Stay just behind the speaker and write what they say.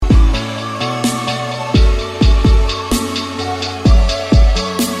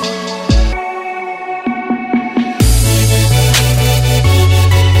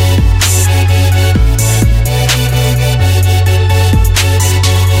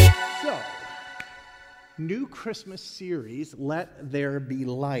new Christmas series, Let There Be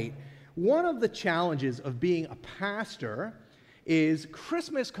Light. One of the challenges of being a pastor is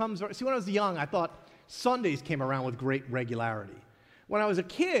Christmas comes. See, when I was young, I thought Sundays came around with great regularity. When I was a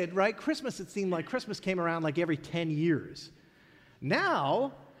kid, right, it seemed like Christmas came around like every 10 years.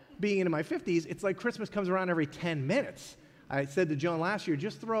 Now, being into my 50s, it's like Christmas comes around every 10 minutes. I said to Joan last year,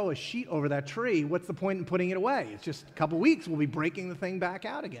 just throw a sheet over that tree. What's the point in putting it away? It's just a couple weeks, we'll be breaking the thing back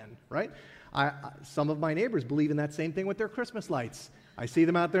out again, right? Some of my neighbors believe in that same thing with their Christmas lights. I see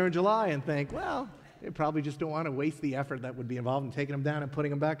them out there in July and think, well, they probably just don't want to waste the effort that would be involved in taking them down and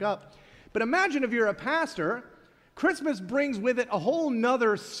putting them back up. But imagine if you're a pastor, Christmas brings with it a whole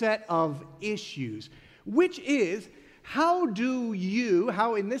nother set of issues, which is, how do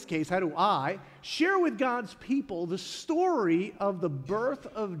I share with God's people the story of the birth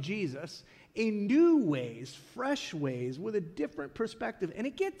of Jesus in new ways, fresh ways, with a different perspective? And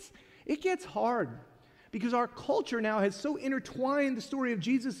it gets hard because our culture now has so intertwined the story of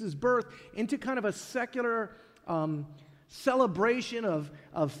Jesus' birth into kind of a secular celebration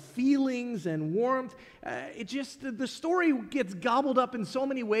of feelings and warmth. The story gets gobbled up in so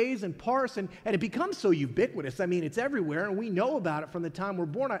many ways and parsed, and it becomes so ubiquitous. I mean, it's everywhere, and we know about it from the time we're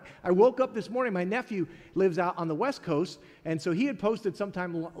born. I woke up this morning, my nephew lives out on the West Coast, and so he had posted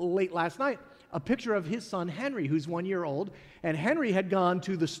sometime late last night a picture of his son, Henry, who's 1 year old, and Henry had gone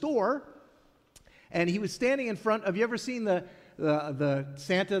to the store, and he was standing in front of, you ever seen the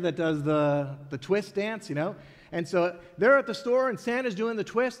Santa that does the twist dance, you know? And so they're at the store, and Santa's doing the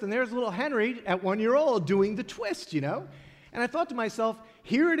twist, and there's little Henry at 1 year old doing the twist, you know? And I thought to myself,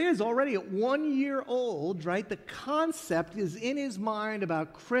 here it is already at 1 year old, right? The concept is in his mind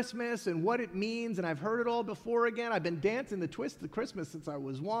about Christmas and what it means, and I've heard it all before again. I've been dancing the twist of Christmas since I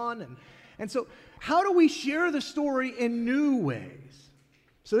was one. And so how do we share the story in new ways?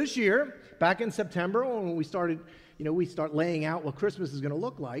 So this year, back in September, when we start laying out what Christmas is going to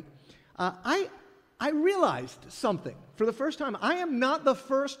look like, I realized something. For the first time, I am not the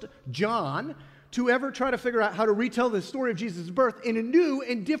first John to ever try to figure out how to retell the story of Jesus' birth in a new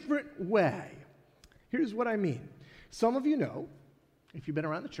and different way. Here's what I mean. Some of you know, if you've been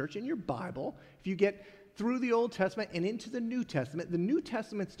around the church, in your Bible, if you get through the Old Testament and into the New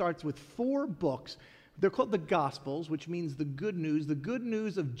Testament starts with 4 books. They're called the Gospels, which means the good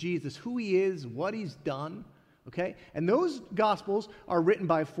news of Jesus, who he is, what he's done. Okay? And those Gospels are written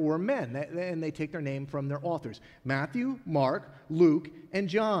by 4 men, and they take their name from their authors: Matthew, Mark, Luke, and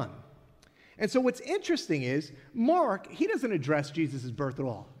John. And so what's interesting is, Mark, he doesn't address Jesus' birth at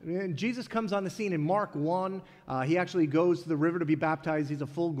all. And Jesus comes on the scene in Mark 1. He actually goes to the river to be baptized. He's a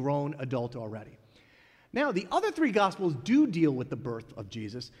full-grown adult already. Now, the other 3 Gospels do deal with the birth of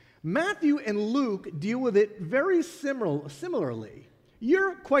Jesus. Matthew and Luke deal with it very similarly.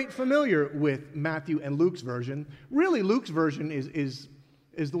 You're quite familiar with Matthew and Luke's version. Really, Luke's version is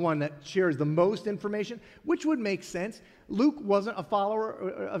the one that shares the most information, which would make sense. Luke wasn't a follower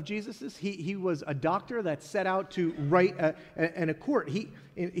of Jesus's. He was a doctor that set out to write a court.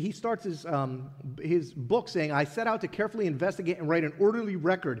 He starts his book saying, I set out to carefully investigate and write an orderly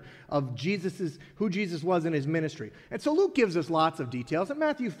record of who Jesus was in his ministry. And so Luke gives us lots of details, and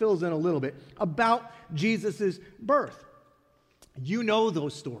Matthew fills in a little bit about Jesus' birth. You know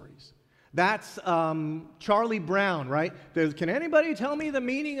those stories. That's Charlie Brown, right? Can anybody tell me the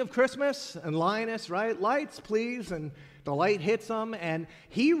meaning of Christmas? And Linus, right? Lights, please. And the light hits him, and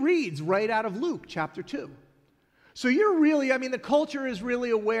he reads right out of Luke chapter 2. So the culture is really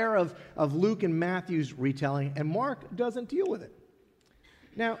aware of Luke and Matthew's retelling, and Mark doesn't deal with it.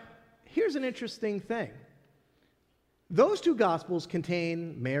 Now, here's an interesting thing. Those 2 Gospels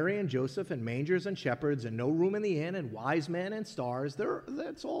contain Mary and Joseph and mangers and shepherds and no room in the inn and wise men and stars.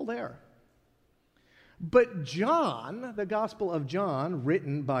 That's all there. But John, the Gospel of John,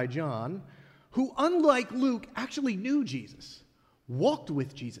 written by John, who, unlike Luke, actually knew Jesus, walked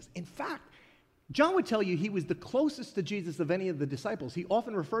with Jesus. In fact, John would tell you he was the closest to Jesus of any of the disciples. He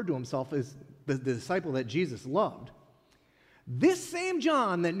often referred to himself as the disciple that Jesus loved. This same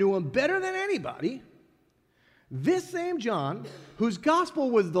John that knew him better than anybody, this same John, whose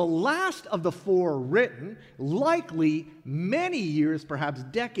gospel was the last of the 4 written, likely many years, perhaps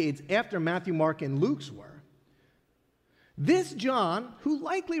decades after Matthew, Mark, and Luke's were, this John, who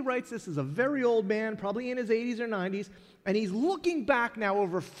likely writes this as a very old man, probably in his 80s or 90s, and he's looking back now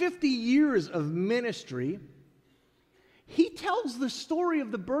over 50 years of ministry, he tells the story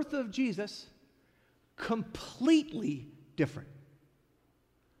of the birth of Jesus completely different.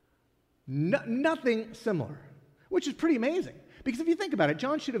 Nothing similar. Which is pretty amazing. Because if you think about it,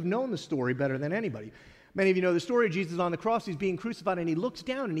 John should have known the story better than anybody. Many of you know the story. Jesus on the cross, he's being crucified, and he looks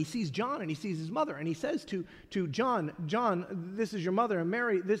down and he sees John and he sees his mother, and he says to John, John, this is your mother, and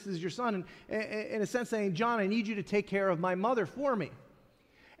Mary, this is your son, and in a sense saying, John, I need you to take care of my mother for me.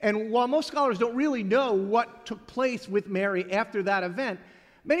 And while most scholars don't really know what took place with Mary after that event,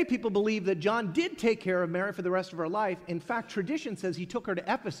 many people believe that John did take care of Mary for the rest of her life. In fact, tradition says he took her to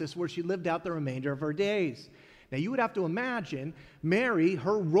Ephesus, where she lived out the remainder of her days. Now, you would have to imagine Mary,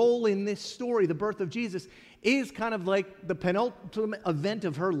 her role in this story, the birth of Jesus, is kind of like the penultimate event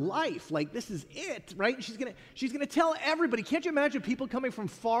of her life. Like, this is it, right? She's gonna tell everybody. Can't you imagine people coming from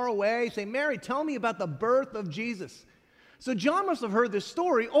far away saying, Mary, tell me about the birth of Jesus? So John must have heard this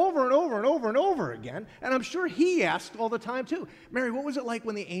story over and over and over and over again, and I'm sure he asked all the time too. Mary, what was it like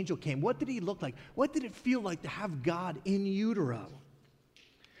when the angel came? What did he look like? What did it feel like to have God in utero?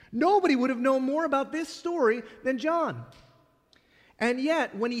 Nobody would have known more about this story than John. And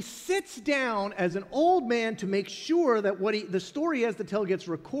yet, when he sits down as an old man to make sure that the story he has to tell gets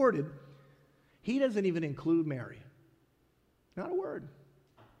recorded, he doesn't even include Mary. Not a word.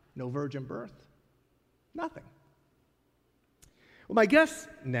 No virgin birth. Nothing. Well, my guess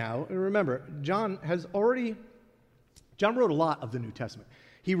now, and remember, John wrote a lot of the New Testament.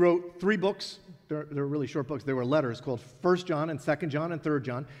 He wrote 3 books. They're really short books. They were letters called 1 John and 2 John and 3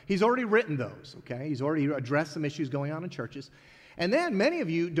 John. He's already written those, okay? He's already addressed some issues going on in churches. And then, many of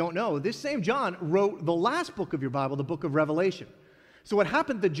you don't know, this same John wrote the last book of your Bible, the book of Revelation. So what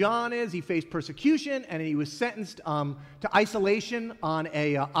happened to John is he faced persecution, and he was sentenced to isolation on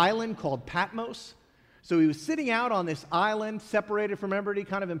an island called Patmos. So he was sitting out on this island, separated from everybody,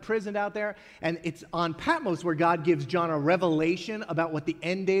 kind of imprisoned out there. And it's on Patmos where God gives John a revelation about what the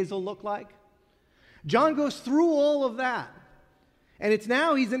end days will look like. John goes through all of that. And it's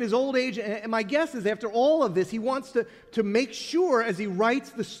now he's in his old age. And my guess is after all of this, he wants to make sure as he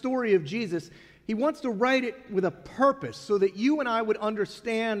writes the story of Jesus, he wants to write it with a purpose so that you and I would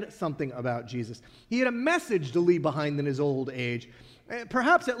understand something about Jesus. He had a message to leave behind in his old age,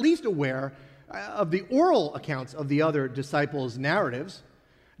 perhaps at least aware of the oral accounts of the other disciples' narratives.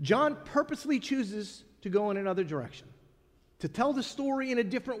 John purposely chooses to go in another direction, to tell the story in a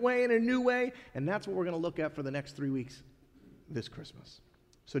different way, in a new way, and that's what we're going to look at for the next 3 weeks this Christmas.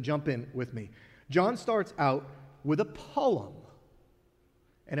 So jump in with me. John starts out with a poem,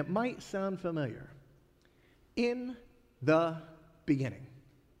 and it might sound familiar. In the beginning.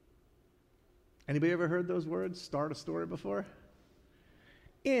 Anybody ever heard those words, start a story, before?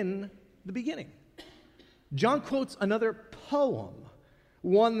 In the beginning. John quotes another poem,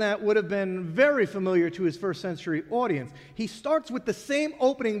 one that would have been very familiar to his first century audience. He starts with the same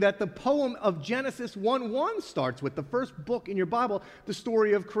opening that the poem of Genesis 1:1 starts with, the first book in your Bible, the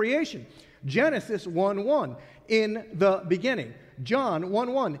story of creation. Genesis 1:1, in the beginning. John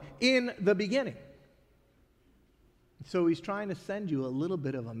 1:1, in the beginning. So he's trying to send you a little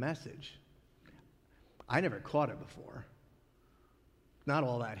bit of a message. I never caught it before. Not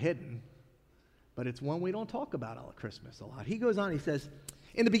all that hidden, but it's one we don't talk about at Christmas a lot. He goes on, he says,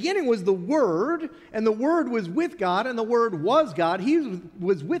 in the beginning was the Word, and the Word was with God, and the Word was God. He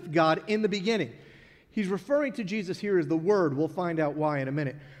was with God in the beginning. He's referring to Jesus here as the Word. We'll find out why in a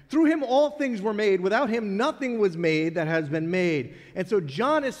minute. Through him all things were made. Without him nothing was made that has been made. And so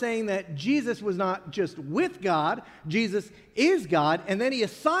John is saying that Jesus was not just with God, Jesus is God, and then he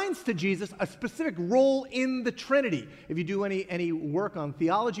assigns to Jesus a specific role in the Trinity. If you do any work on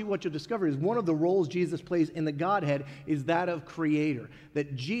theology, what you'll discover is one of the roles Jesus plays in the Godhead is that of creator,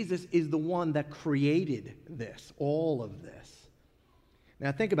 that Jesus is the one that created this, all of this.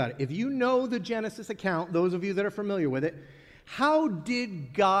 Now think about it. If you know the Genesis account, those of you that are familiar with it, how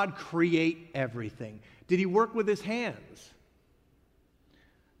did God create everything? Did he work with his hands?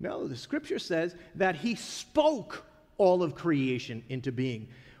 No, the scripture says that he spoke all of creation into being.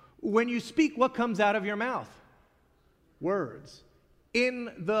 When you speak, what comes out of your mouth? Words. In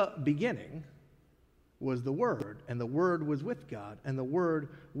the beginning was the Word, and the Word was with God, and the Word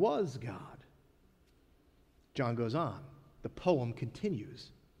was God. John goes on. The poem continues.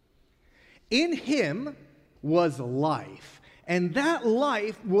 In him was life, and that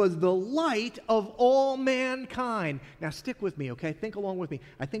life was the light of all mankind. Now stick with me, okay? Think along with me.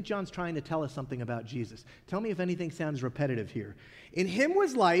 I think John's trying to tell us something about Jesus. Tell me if anything sounds repetitive here. In him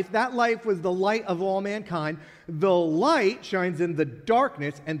was life. That life was the light of all mankind. The light shines in the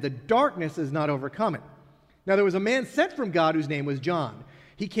darkness, and the darkness has not overcome it. Now there was a man sent from God whose name was John.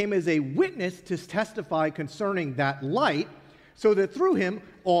 He came as a witness to testify concerning that light, so that through him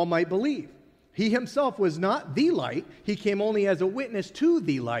all might believe. He himself was not the light. He came only as a witness to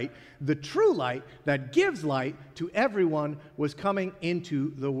the light. The true light that gives light to everyone was coming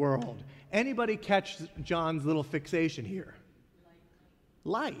into the world. Anybody catch John's little fixation here?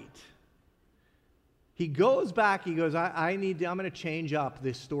 Light. He goes back, he goes, I'm going to change up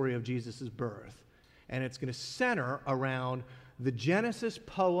this story of Jesus' birth. And it's going to center around the Genesis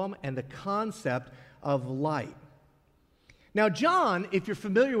poem and the concept of light. Now, John, if you're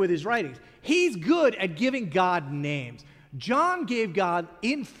familiar with his writings, he's good at giving God names. John gave God,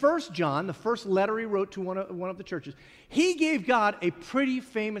 in 1 John, the first letter he wrote to one of the churches, he gave God a pretty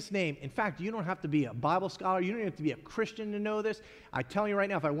famous name. In fact, you don't have to be a Bible scholar, you don't have to be a Christian to know this. I tell you right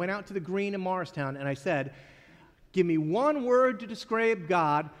now, if I went out to the Green in Morristown and I said, give me one word to describe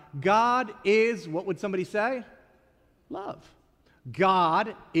God, God is, what would somebody say? Love.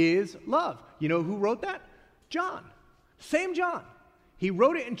 God is love. You know who wrote that? John. Same John. He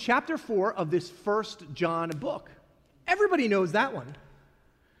wrote it in chapter 4 of this 1 John book. Everybody knows that one.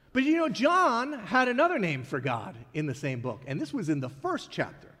 But you know, John had another name for God in the same book, and this was in the first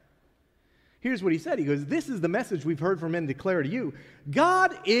chapter. Here's what he said. He goes, this is the message we've heard from him declare to you.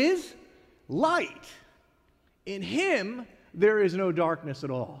 God is light. In him, there is no darkness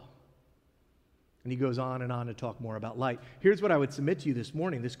at all. And he goes on and on to talk more about light. Here's what I would submit to you this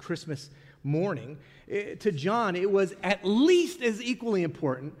morning, this Christmas morning. To John, it was at least as equally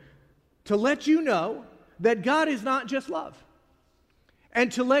important to let you know that God is not just love.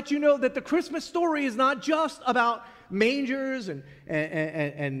 And to let you know that the Christmas story is not just about mangers and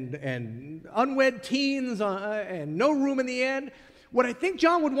unwed teens and no room in the end. What I think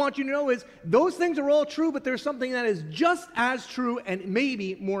John would want you to know is those things are all true, but there's something that is just as true and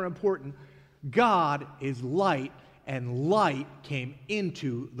maybe more important. God is light, and light came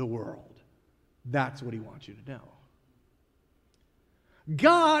into the world. That's what he wants you to know.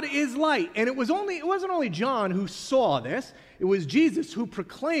 God is light. And it wasn't only John who saw this, it was Jesus who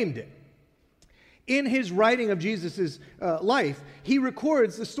proclaimed it. In his writing of Jesus' life, he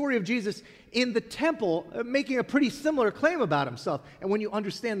records the story of Jesus in the temple, making a pretty similar claim about himself. And when you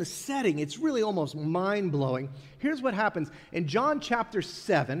understand the setting, it's really almost mind-blowing. Here's what happens. In John chapter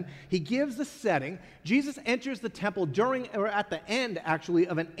 7, he gives the setting. Jesus enters the temple during, or at the end, actually,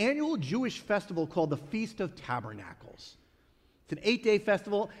 of an annual Jewish festival called the Feast of Tabernacles. It's an 8-day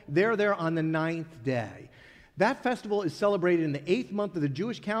festival. They're there on the 9th day. That festival is celebrated in the 8th month of the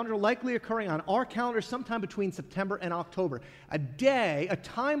Jewish calendar, likely occurring on our calendar sometime between September and October. A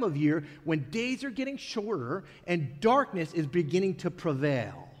time of year when days are getting shorter and darkness is beginning to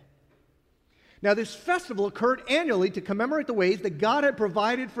prevail. Now, this festival occurred annually to commemorate the ways that God had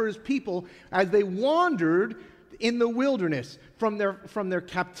provided for his people as they wandered in the wilderness from their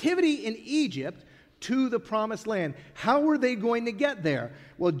captivity in Egypt to the promised land. How were they going to get there?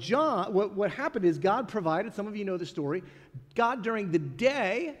 Well, what happened is God provided, some of you know the story, God during the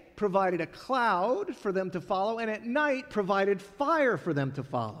day provided a cloud for them to follow, and at night provided fire for them to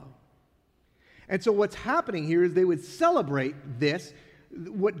follow. And so what's happening here is they would celebrate this,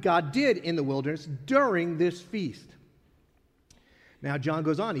 what God did in the wilderness during this feast. Now, John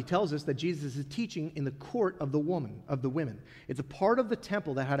goes on. He tells us that Jesus is teaching in the court of the women. It's a part of the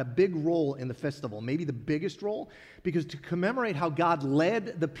temple that had a big role in the festival, maybe the biggest role, because to commemorate how God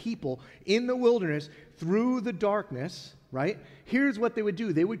led the people in the wilderness through the darkness, right? Here's what they would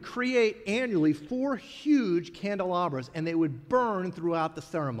do. They would create annually 4 huge candelabras, and they would burn throughout the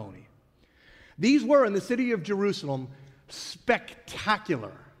ceremony. These were, in the city of Jerusalem,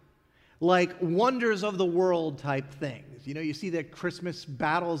 spectacular, like wonders of the world type things. You know, you see the Christmas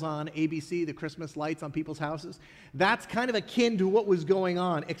battles on ABC, the Christmas lights on people's houses. That's kind of akin to what was going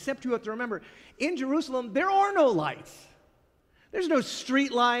on, except you have to remember, in Jerusalem, there are no lights. There's no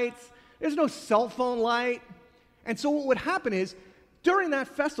street lights. There's no cell phone light. And so what would happen is, during that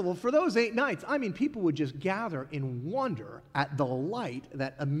festival, for those 8 nights, people would just gather in wonder at the light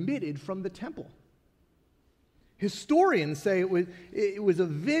that emitted from the temple. Historians say it was a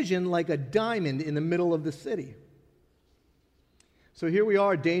vision like a diamond in the middle of the city. So here we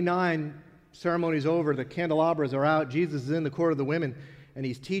are, day 9, ceremony's over, the candelabras are out, Jesus is in the court of the women, and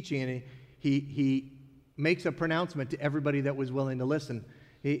he's teaching, and he makes a pronouncement to everybody that was willing to listen.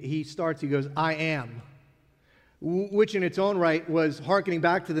 He goes, I am, which in its own right was hearkening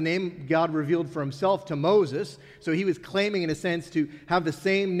back to the name God revealed for himself to Moses. So he was claiming, in a sense, to have the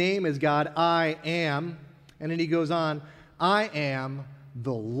same name as God, I am. And then he goes on, I am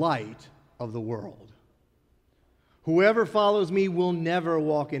the light of the world. Whoever follows me will never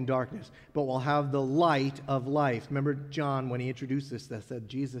walk in darkness, but will have the light of life. Remember John, when he introduced this, that said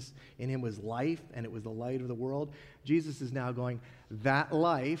Jesus, in him was life, and it was the light of the world. Jesus is now going, that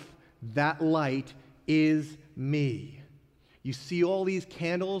life, that light is me. You see all these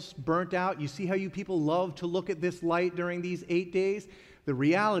candles burnt out. You see how you people love to look at this light during these 8 days? The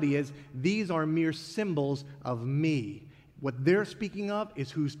reality is these are mere symbols of me. What they're speaking of is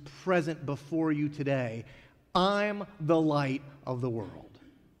who's present before you today. I'm the light of the world.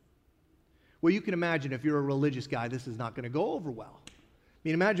 Well, you can imagine if you're a religious guy, this is not going to go over well. I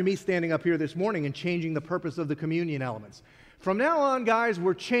mean, imagine me standing up here this morning and changing the purpose of the communion elements. From now on, guys,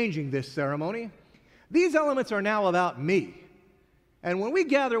 we're changing this ceremony. These elements are now about me. And when we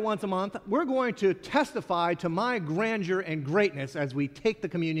gather once a month, we're going to testify to my grandeur and greatness as we take the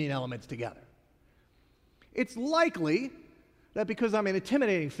communion elements together. It's likely that because I'm an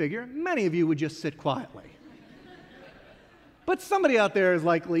intimidating figure, many of you would just sit quietly. But somebody out there is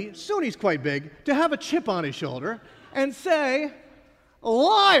likely, soon he's quite big, to have a chip on his shoulder and say,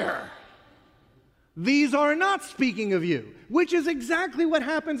 "Liar! These are not speaking of you," which is exactly what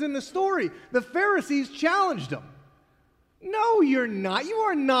happens in the story. The Pharisees challenged him. No, you're not. You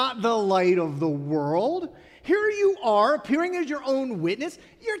are not the light of the world. Here you are, appearing as your own witness.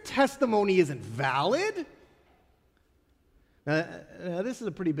 Your testimony isn't valid. Now, this is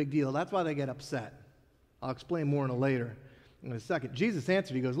a pretty big deal. That's why they get upset. I'll explain more in a second. Jesus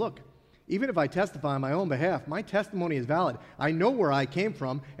answered. He goes, "Look, even if I testify on my own behalf, my testimony is valid. I know where I came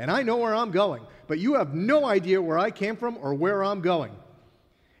from, and I know where I'm going. But you have no idea where I came from or where I'm going.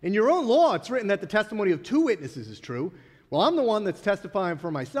 In your own law, it's written that the testimony of 2 witnesses is true. Well, I'm the one that's testifying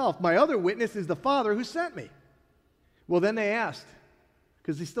for myself. My other witness is the Father who sent me." Well, then they asked,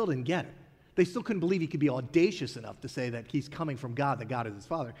 because they still didn't get it. They still couldn't believe he could be audacious enough to say that he's coming from God, that God is his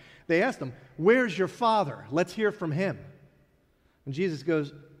Father. They asked him, "Where's your Father? Let's hear from him." And Jesus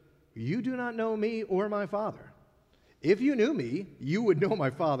goes, "You do not know me or my Father. If you knew me, you would know my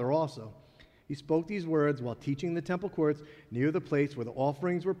Father also." He spoke these words while teaching the temple courts near the place where the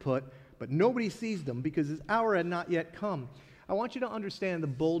offerings were put, but nobody seized him because his hour had not yet come. I want you to understand the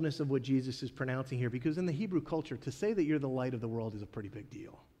boldness of what Jesus is pronouncing here, because in the Hebrew culture, to say that you're the light of the world is a pretty big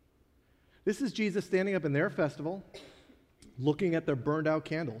deal. This is Jesus standing up in their festival, looking at their burned out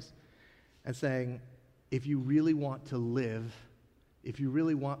candles and saying, if you really want to live, if you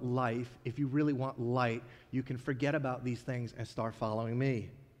really want life, if you really want light, you can forget about these things and start following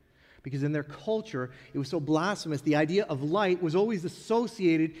me. Because in their culture, it was so blasphemous. The idea of light was always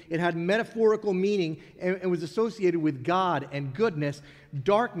associated, it had metaphorical meaning, and was associated with God and goodness.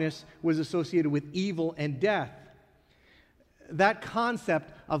 Darkness was associated with evil and death. That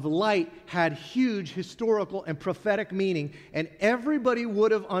concept of light had huge historical and prophetic meaning, and everybody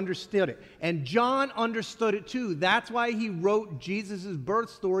would have understood it. And John understood it too. That's why he wrote Jesus'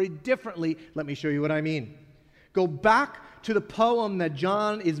 birth story differently. Let me show you what I mean. Go back to the poem that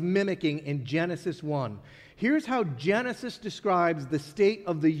John is mimicking in Genesis 1. Here's how Genesis describes the state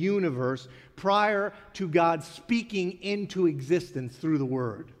of the universe prior to God speaking into existence through the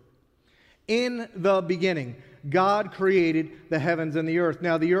Word. In the beginning, God created the heavens and the earth.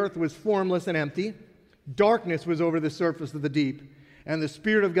 Now the earth was formless and empty. Darkness was over the surface of the deep, and the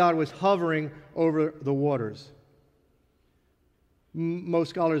Spirit of God was hovering over the waters. Most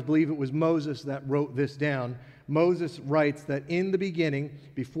scholars believe it was Moses that wrote this down. Moses writes that in the beginning,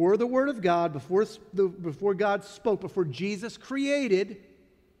 before the Word of God, before God spoke, before Jesus created,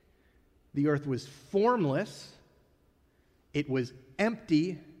 the earth was formless, it was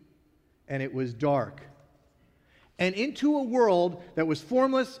empty, and it was dark. And into a world that was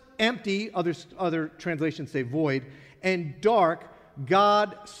formless, empty, other translations say void, and dark,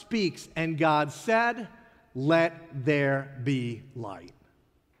 God speaks, and God said, "Let there be light."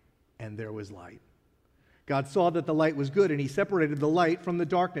 And there was light. God saw that the light was good, and he separated the light from the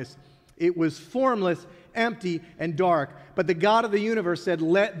darkness. It was formless, empty, and dark. But the God of the universe said,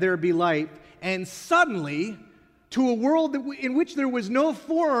 "Let there be light." And suddenly, to a world in which there was no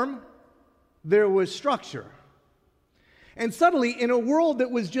form, there was structure. And suddenly, in a world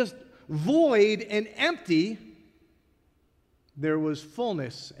that was just void and empty, there was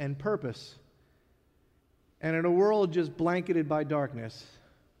fullness and purpose. And in a world just blanketed by darkness,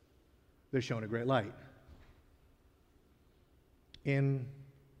 there shone a great light. In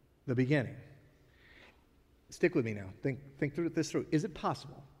the beginning. Stick with me now. Think through this through. Is it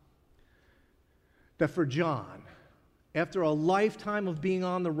possible that for John, after a lifetime of being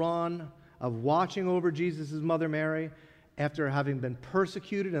on the run, of watching over Jesus' mother Mary, after having been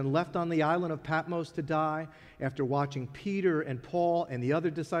persecuted and left on the island of Patmos to die, after watching Peter and Paul and the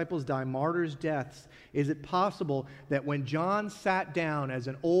other disciples die martyrs' deaths, is it possible that when John sat down as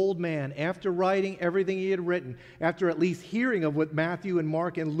an old man, after writing everything he had written, after at least hearing of what Matthew and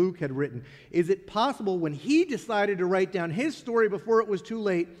Mark and Luke had written, is it possible when he decided to write down his story before it was too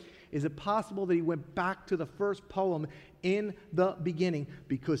late, is it possible that he went back to the first poem in the beginning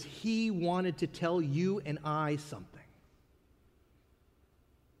because he wanted to tell you and I something?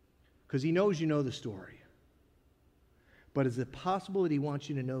 because he knows you know the story. But is it possible that he wants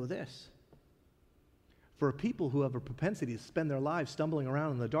you to know this? For people who have a propensity to spend their lives stumbling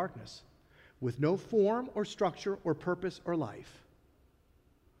around in the darkness with no form or structure or purpose or life,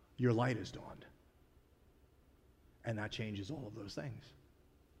 your light has dawned. And that changes all of those things.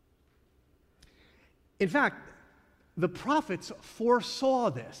 In fact, the prophets foresaw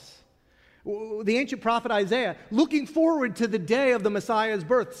this. The ancient prophet Isaiah, looking forward to the day of the Messiah's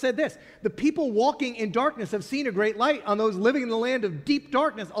birth, said this: the people walking in darkness have seen a great light. On those living in the land of deep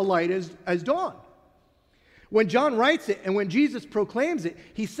darkness, a light has dawned. When John writes it and when Jesus proclaims it,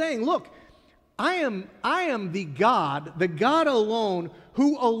 he's saying, look, I am the God alone,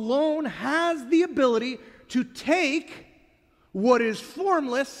 who alone has the ability to take what is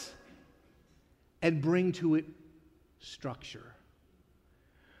formless and bring to it structure.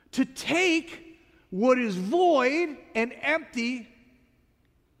 To take what is void and empty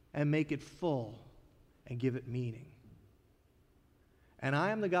and make it full and give it meaning. And I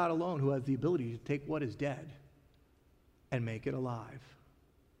am the God alone who has the ability to take what is dead and make it alive.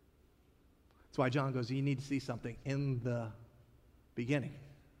 That's why John goes, you need to see something in the beginning.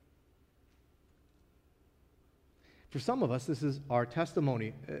 For some of us, this is our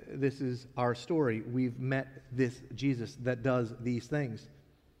testimony. This is our story. We've met this Jesus that does these things.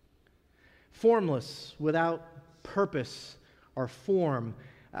 Formless, without purpose or form.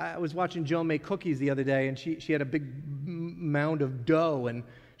 I was watching Joan make cookies the other day, and she had a big mound of dough, and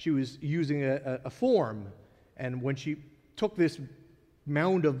she was using a form. And when she took this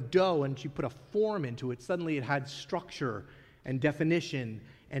mound of dough and she put a form into it, suddenly it had structure and definition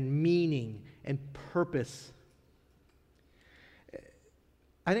and meaning and purpose.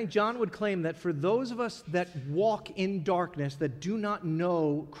 I think John would claim that for those of us that walk in darkness, that do not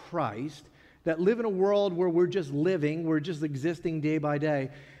know Christ, that live in a world where we're just living, we're just existing day by day,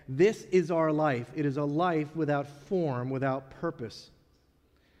 this is our life. It is a life without form, without purpose.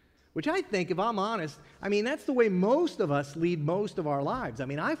 Which I think, if I'm honest, that's the way most of us lead most of our lives.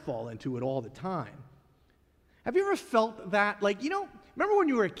 I fall into it all the time. Have you ever felt that? Remember when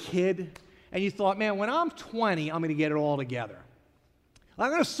you were a kid and you thought, man, when I'm 20, I'm going to get it all together. I'm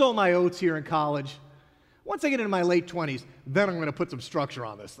going to sow my oats here in college. Once I get into my late 20s, then I'm going to put some structure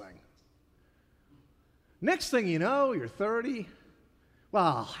on this thing. Next thing you know, you're 30.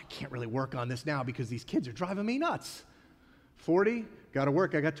 Well, I can't really work on this now because these kids are driving me nuts. 40, got to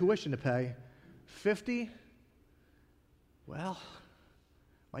work, I got tuition to pay. 50, well,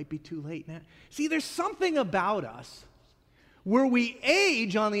 might be too late now. See, there's something about us where we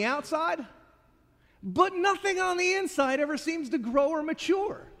age on the outside, but nothing on the inside ever seems to grow or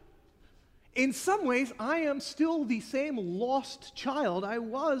mature. In some ways, I am still the same lost child I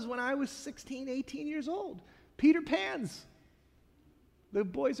was when I was 16, 18 years old. Peter Pan's. The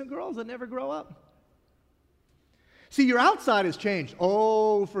boys and girls that never grow up. See, your outside has changed.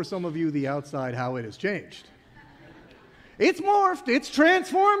 Oh, for some of you, the outside, how it has changed. It's morphed. It's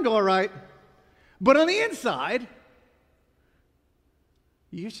transformed, all right. But on the inside,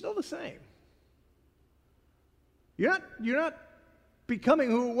 you're still the same. You're not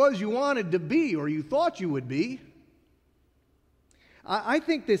becoming who it was you wanted to be or you thought you would be. I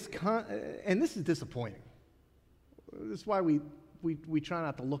think and this is disappointing. This is why we try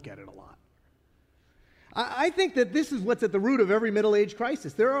not to look at it a lot. I think that this is what's at the root of every middle-age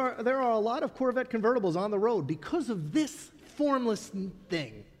crisis. There are a lot of Corvette convertibles on the road because of this formless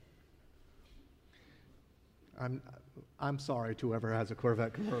thing. I'm sorry to whoever has a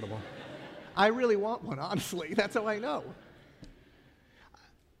Corvette convertible. I really want one, honestly. That's how I know.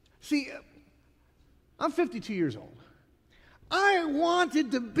 See, I'm 52 years old. I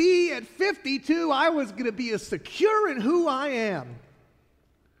wanted to be at 52. I was going to be as secure in who I am.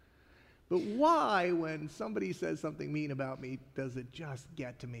 But why, when somebody says something mean about me, does it just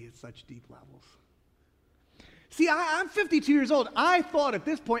get to me at such deep levels? See, I'm 52 years old. I thought at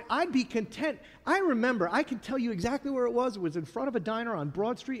this point I'd be content. I remember, I can tell you exactly where it was. It was in front of a diner on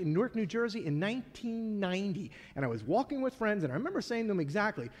Broad Street in Newark, New Jersey in 1990. And I was walking with friends, and I remember saying to them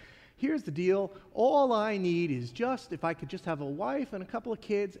exactly, here's the deal. All I need is just, if I could just have a wife and a couple of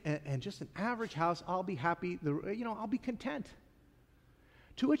kids and just an average house, I'll be happy. I'll be content.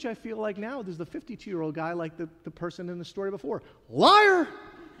 To which I feel like now there's the 52-year-old guy like the person in the story before. Liar!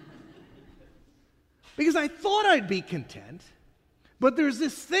 Because I thought I'd be content, but there's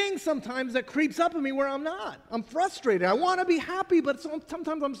this thing sometimes that creeps up in me where I'm not. I'm frustrated. I want to be happy, but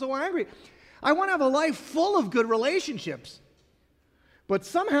sometimes I'm so angry. I want to have a life full of good relationships, but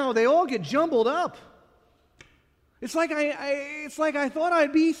somehow they all get jumbled up. It's like I thought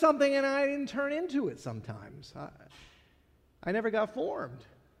I'd be something and I didn't turn into it sometimes. I never got formed.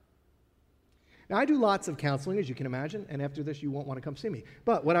 Now, I do lots of counseling, as you can imagine, and after this, you won't want to come see me.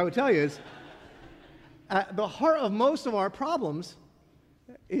 But what I would tell you is, at the heart of most of our problems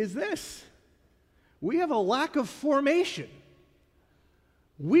is this. We have a lack of formation.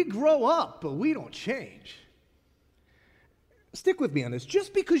 We grow up, but we don't change. Stick with me on this.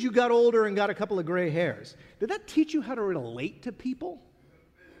 Just because you got older and got a couple of gray hairs, did that teach you how to relate to people?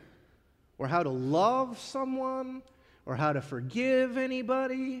 Or how to love someone? Or how to forgive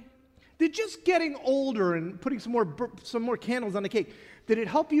anybody? Did just getting older and putting some more candles on the cake, did it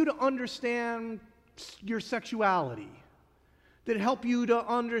help you to understand your sexuality? Did it help you to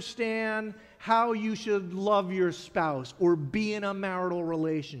understand how you should love your spouse or be in a marital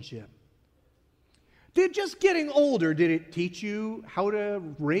relationship? Did just getting older, did it teach you how to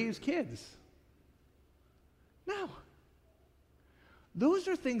raise kids? No. Those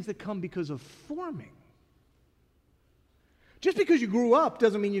are things that come because of forming. Just because you grew up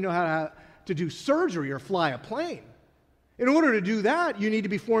doesn't mean you know how to do surgery or fly a plane. In order to do that, you need to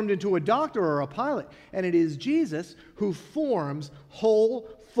be formed into a doctor or a pilot. And it is Jesus who forms whole,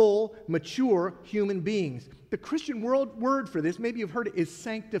 full, mature human beings. The Christian word for this, maybe you've heard it, is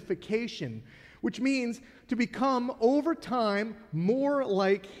sanctification, which means to become over time more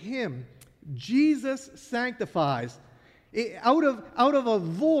like Him. Jesus sanctifies. Out of a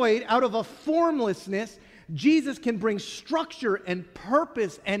void, out of a formlessness, Jesus can bring structure and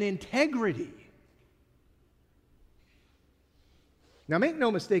purpose and integrity. Now, make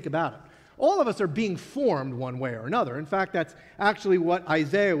no mistake about it. All of us are being formed one way or another. In fact, that's actually what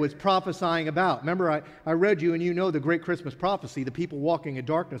Isaiah was prophesying about. Remember, I read you, and you know the great Christmas prophecy. The people walking in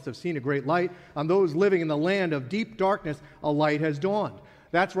darkness have seen a great light. On those living in the land of deep darkness, a light has dawned.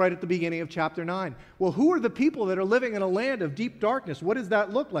 That's right at the beginning of chapter 9. Well, who are the people that are living in a land of deep darkness? What does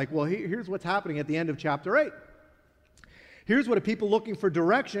that look like? Well, here's what's happening at the end of chapter 8. Here's what a people looking for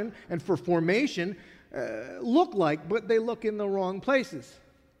direction and for formation look like, but they look in the wrong places.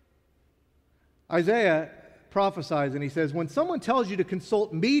 Isaiah prophesies, and he says, when someone tells you to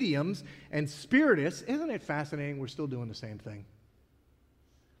consult mediums and spiritists, isn't it fascinating we're still doing the same thing?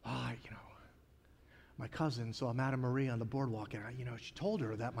 My cousin saw Madame Marie on the boardwalk, and she told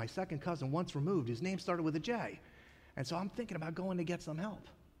her that my second cousin, once removed, his name started with a J. And so I'm thinking about going to get some help.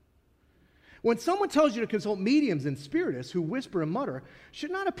 When someone tells you to consult mediums and spiritists who whisper and mutter, should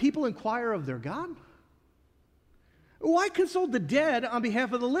not a people inquire of their God? Why consult the dead on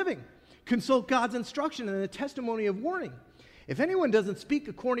behalf of the living? Consult God's instruction and the testimony of warning. If anyone doesn't speak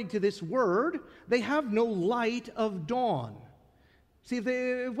according to this word, they have no light of dawn. See,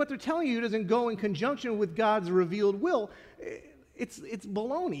 if what they're telling you doesn't go in conjunction with God's revealed will, it's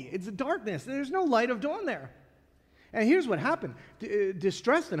baloney. It's darkness. There's no light of dawn there. And here's what happened.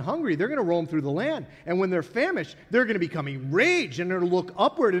 Distressed and hungry, they're going to roam through the land. And when they're famished, they're going to become enraged, and they're going to look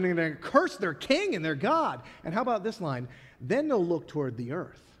upward, and they're going to curse their king and their God. And how about this line? Then they'll look toward the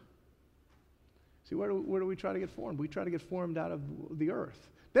earth. See, where do we try to get formed? We try to get formed out of the earth.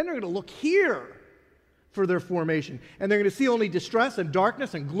 Then they're going to look here for their formation. And they're going to see only distress and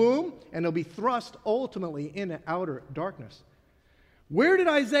darkness and gloom, and they'll be thrust ultimately in outer darkness. Where did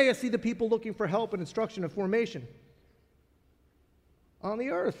Isaiah see the people looking for help and instruction and formation? On the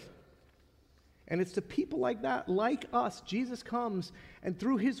earth. And it's to people like that, like us, Jesus comes, and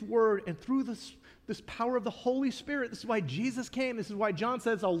through His Word and through this power of the Holy Spirit, this is why Jesus came. This is why John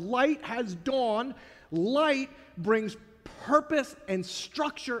says a light has dawned. Light brings purpose and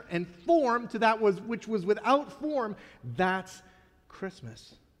structure and form to that which was without form. That's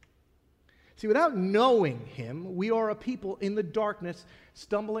Christmas. See, without knowing Him, we are a people in the darkness,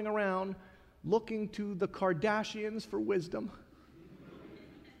 stumbling around, looking to the Kardashians for wisdom.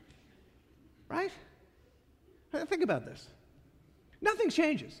 Right? Think about this. Nothing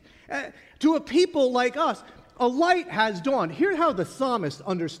changes. To a people like us, a light has dawned. Here's how the psalmist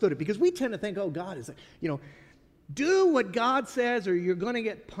understood it, because we tend to think, oh, God is, do what God says or you're going to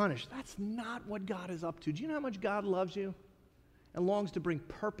get punished. That's not what God is up to. Do you know how much God loves you and longs to bring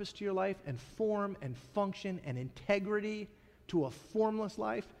purpose to your life and form and function and integrity to a formless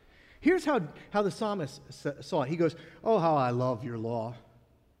life? Here's how the psalmist saw it. He goes, oh, how I love your law.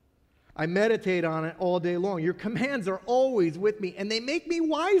 I meditate on it all day long. Your commands are always with me, and they make me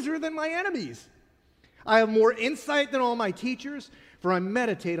wiser than my enemies. I have more insight than all my teachers, for I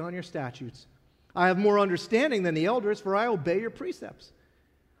meditate on your statutes. I have more understanding than the elders, for I obey your precepts.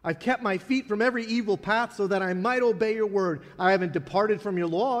 I've kept my feet from every evil path so that I might obey your word. I haven't departed from your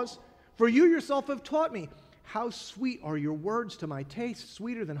laws, for you yourself have taught me. How sweet are your words to my taste,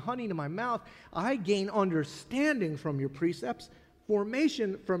 sweeter than honey to my mouth. I gain understanding from your precepts,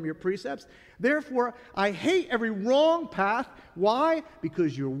 formation from your precepts. Therefore, I hate every wrong path. Why?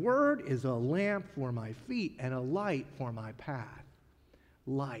 Because your word is a lamp for my feet and a light for my path.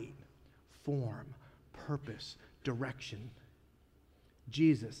 Light, form, purpose, direction.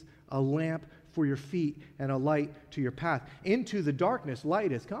 Jesus, a lamp for your feet and a light to your path. Into the darkness,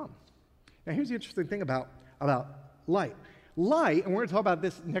 light has come. Now, here's the interesting thing about light. Light, and we're going to talk about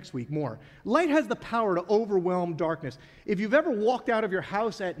this next week more, light has the power to overwhelm darkness. If you've ever walked out of your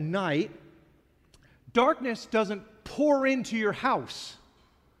house at night, darkness doesn't pour into your house.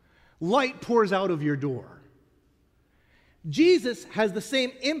 Light pours out of your door. Jesus has the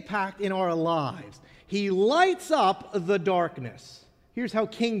same impact in our lives. He lights up the darkness. Here's how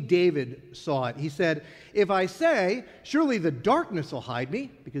King David saw it. He said, if I say, surely the darkness will hide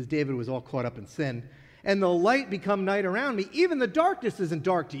me, because David was all caught up in sin, and the light become night around me, even the darkness isn't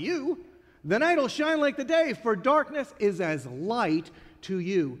dark to you. The night will shine like the day, for darkness is as light to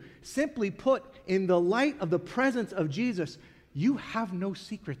you. Simply put, in the light of the presence of Jesus, you have no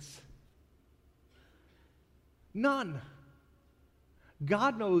secrets. None.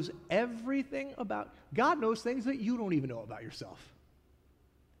 God knows everything God knows things that you don't even know about yourself.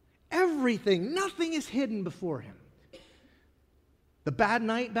 Everything. Nothing is hidden before him. The bad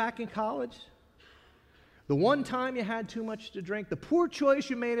night back in college, the one time you had too much to drink, the poor choice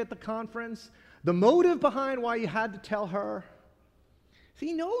you made at the conference, the motive behind why you had to tell her. See,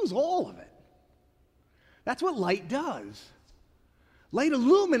 he knows all of it. That's what light does. Light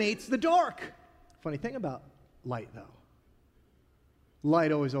illuminates the dark. Funny thing about light, though.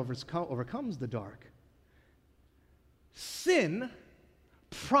 Light always overcomes the dark. Sin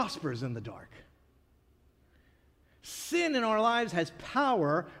prospers in the dark. Sin in our lives has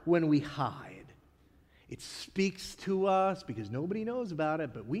power when we hide. It speaks to us because nobody knows about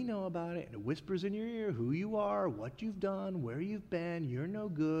it, but we know about it, and it whispers in your ear who you are, what you've done, where you've been. You're no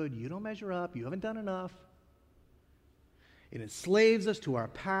good. You don't measure up. You haven't done enough. It enslaves us to our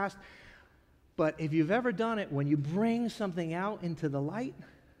past. But if you've ever done it, when you bring something out into the light,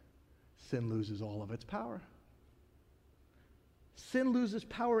 sin loses all of its power. Sin loses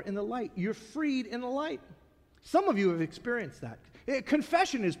power in the light. You're freed in the light. Some of you have experienced that.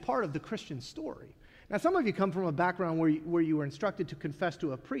 Confession is part of the Christian story. Now, some of you come from a background where you were instructed to confess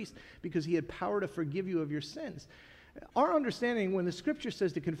to a priest because he had power to forgive you of your sins. Our understanding, when the Scripture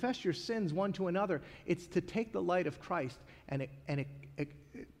says to confess your sins one to another, it's to take the light of Christ and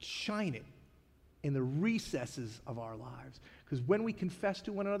shine it in the recesses of our lives. Because when we confess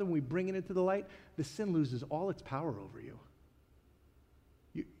to one another, when we bring it into the light, the sin loses all its power over you.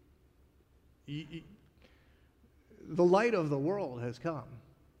 The light of the world has come.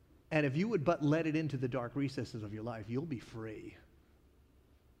 And if you would but let it into the dark recesses of your life, you'll be free.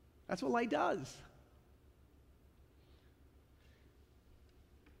 That's what light does.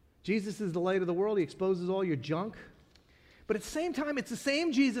 Jesus is the light of the world. He exposes all your junk. But at the same time, it's the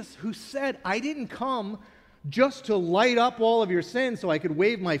same Jesus who said, I didn't come just to light up all of your sins so I could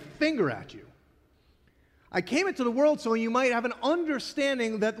wave my finger at you. I came into the world so you might have an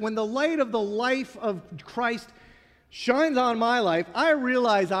understanding that when the light of the life of Christ shines on my life, I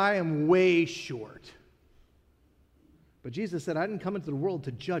realize I am way short. But Jesus said, I didn't come into the world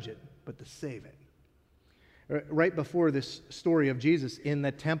to judge it, but to save it. Right before this story of Jesus in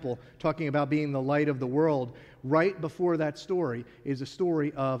the temple, talking about being the light of the world, right before that story is a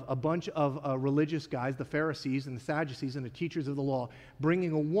story of a bunch of religious guys, the Pharisees and the Sadducees and the teachers of the law,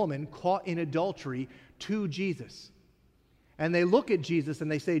 bringing a woman caught in adultery to Jesus. And they look at Jesus and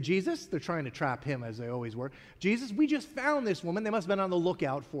they say, Jesus, they're trying to trap him as they always were. Jesus, we just found this woman. They must have been on the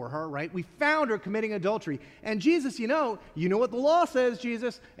lookout for her, right? We found her committing adultery. And Jesus, you know what the law says,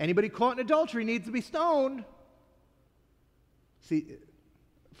 Jesus. Anybody caught in adultery needs to be stoned. See,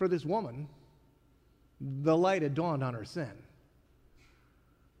 for this woman, the light had dawned on her sin.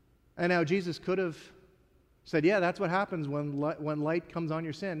 And now Jesus could have said, yeah, that's what happens when light comes on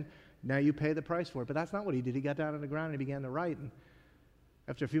your sin. Now you pay the price for it. But that's not what he did. He got down on the ground and he began to write. And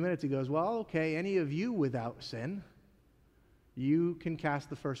after a few minutes, he goes, well, okay, any of you without sin, you can cast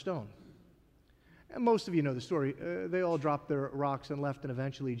the first stone. And most of you know the story. They all dropped their rocks and left, and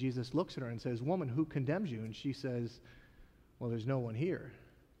eventually Jesus looks at her and says, woman, who condemns you? And she says, well, there's no one here.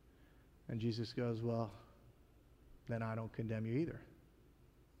 And Jesus goes, well, then I don't condemn you either.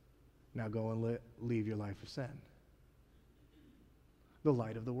 Now go and leave your life of sin. The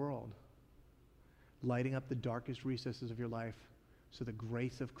light of the world, lighting up the darkest recesses of your life so the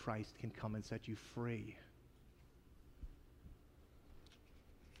grace of Christ can come and set you free.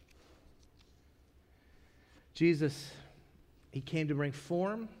 Jesus, he came to bring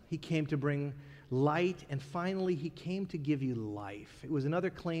form, he came to bring light, and finally, he came to give you life. It was another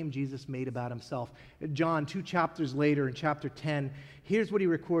claim Jesus made about himself. John, 2 chapters later, in chapter 10, here's what he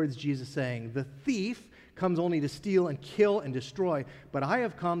records Jesus saying, "The thief comes only to steal and kill and destroy, but I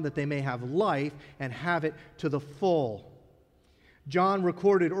have come that they may have life and have it to the full." John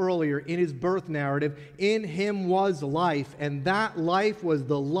recorded earlier in his birth narrative, "In him was life, and that life was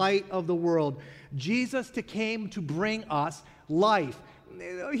the light of the world." Jesus came to bring us life.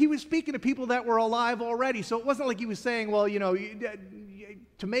 He was speaking to people that were alive already, so it wasn't like he was saying, well,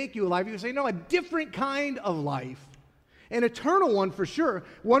 to make you alive. He was saying, no, a different kind of life. An eternal one for sure,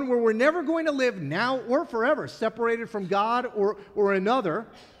 one where we're never going to live now or forever, separated from God or another.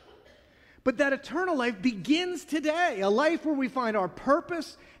 But that eternal life begins today, a life where we find our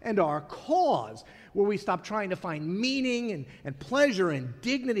purpose and our cause, where we stop trying to find meaning and pleasure and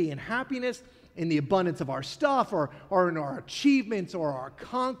dignity and happiness in the abundance of our stuff or in our achievements or our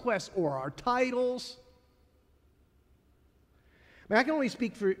conquests or our titles. I can only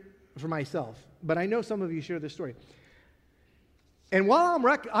speak for myself, but I know some of you share this story. And while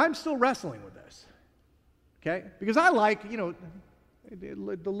I'm still wrestling with this, okay? Because I like,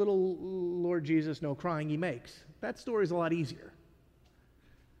 the little Lord Jesus, no crying he makes. That story's a lot easier.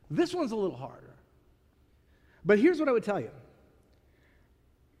 This one's a little harder. But here's what I would tell you.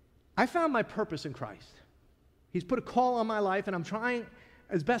 I found my purpose in Christ. He's put a call on my life, and I'm trying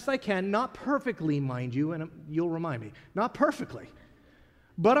as best I can, not perfectly, mind you, and you'll remind me, not perfectly,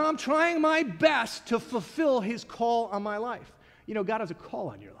 but I'm trying my best to fulfill his call on my life. God has a call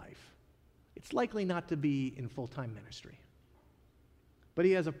on your life. It's likely not to be in full-time ministry. But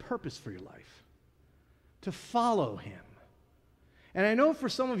he has a purpose for your life, to follow him. And I know for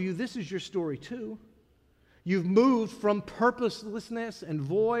some of you, this is your story too. You've moved from purposelessness and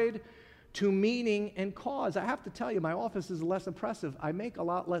void to meaning and cause. I have to tell you, my office is less impressive. I make a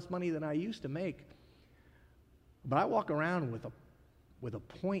lot less money than I used to make. But I walk around with a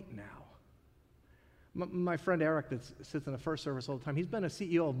point now. My friend Eric that sits in the first service all the time, he's been a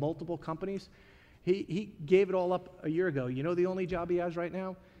CEO of multiple companies. He gave it all up a year ago. You know the only job he has right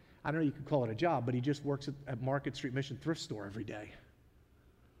now? I don't know if you could call it a job, but he just works at Market Street Mission Thrift Store every day.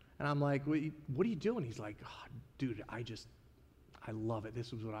 And I'm like, what are you doing? He's like, oh, dude, I love it.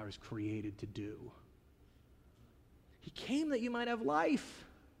 This was what I was created to do. He came that you might have life.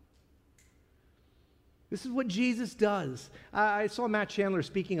 This is what Jesus does. I saw Matt Chandler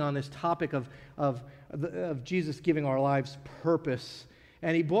speaking on this topic of Jesus giving our lives purpose.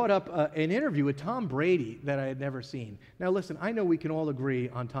 And he brought up an interview with Tom Brady that I had never seen. Now listen, I know we can all agree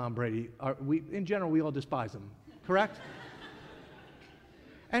on Tom Brady. In general, we all despise him, correct?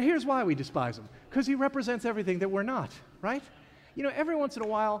 And here's why we despise him. Because he represents everything that we're not, right? Every once in a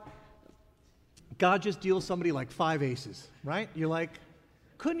while, God just deals somebody like 5 aces, right? You're like,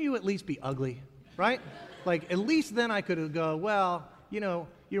 couldn't you at least be ugly, right? Like, at least then I could go, well,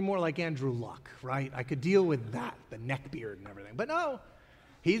 you're more like Andrew Luck, right? I could deal with that, the neck beard and everything. But no,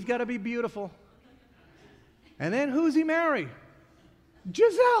 he's got to be beautiful. And then who's he marry?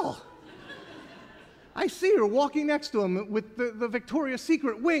 Giselle. I see her walking next to him with the Victoria's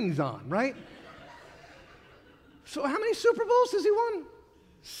Secret wings on, right? So how many Super Bowls has he won?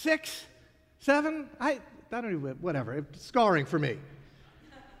 6? 7? I don't even, whatever. It's scarring for me.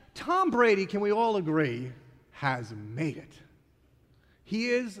 Tom Brady, can we all agree, has made it. He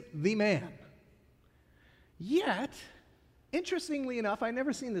is the man. Yet, interestingly enough, I'd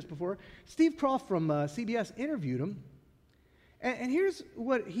never seen this before, Steve Kroft from CBS interviewed him, and here's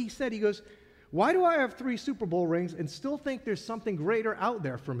what he said. He goes, "Why do I have 3 Super Bowl rings and still think there's something greater out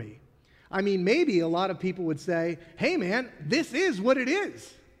there for me? I mean, maybe a lot of people would say, hey man, this is what it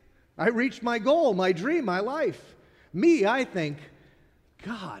is. I reached my goal, my dream, my life. Me, I think,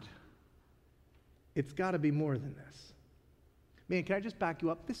 God, it's got to be more than this." Man, can I just back you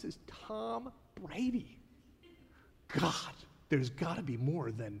up? This is Tom Brady. God, there's got to be more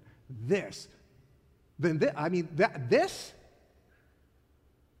than this. This?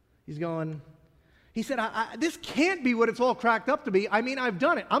 He's going, he said, this can't be what it's all cracked up to be. I mean, I've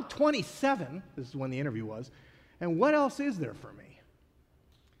done it. I'm 27. This is when the interview was. And what else is there for me?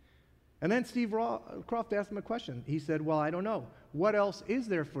 And then Steve Kroft asked him a question. He said, well, I don't know. What else is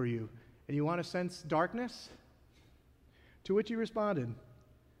there for you? And you want to sense darkness? To which he responded,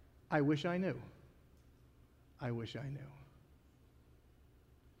 I wish I knew. I wish I knew.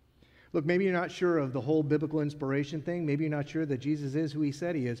 Look, maybe you're not sure of the whole biblical inspiration thing. Maybe you're not sure that Jesus is who he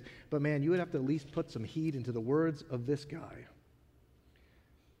said he is. But man, you would have to at least put some heed into the words of this guy.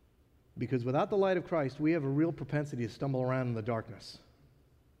 Because without the light of Christ, we have a real propensity to stumble around in the darkness.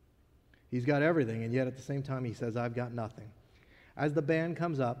 He's got everything, and yet at the same time he says, I've got nothing. As the band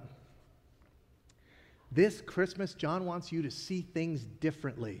comes up, This Christmas, John wants you to see things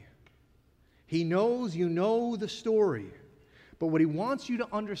differently. He knows you know the story, but what he wants you to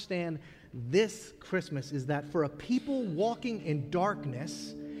understand this Christmas is that for a people walking in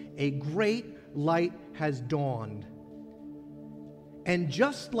darkness, a great light has dawned. And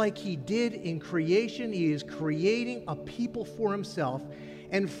just like he did in creation, he is creating a people for himself.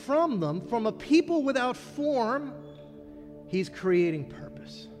 And from them, from a people without form, he's creating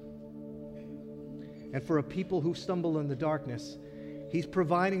purpose. And for a people who stumble in the darkness, he's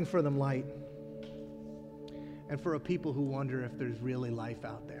providing for them light. And for a people who wonder if there's really life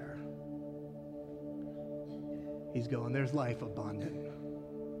out there, he's going, there's life abundant.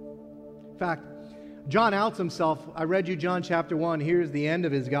 In fact, John outs himself. I read you John chapter 1. Here's the end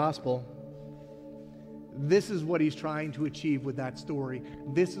of his gospel. This is what he's trying to achieve with that story.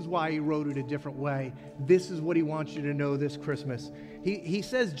 This is why he wrote it a different way. This is what he wants you to know this Christmas. He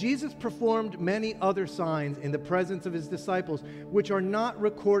says, Jesus performed many other signs in the presence of his disciples, which are not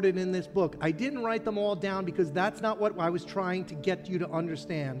recorded in this book. I didn't write them all down because that's not what I was trying to get you to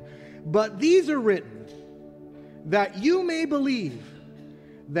understand. But these are written that you may believe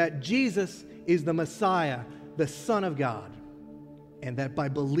that Jesus is the Messiah, the Son of God, and that by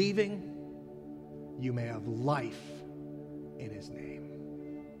believing, you may have life in his name.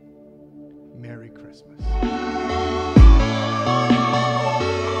 Merry Christmas.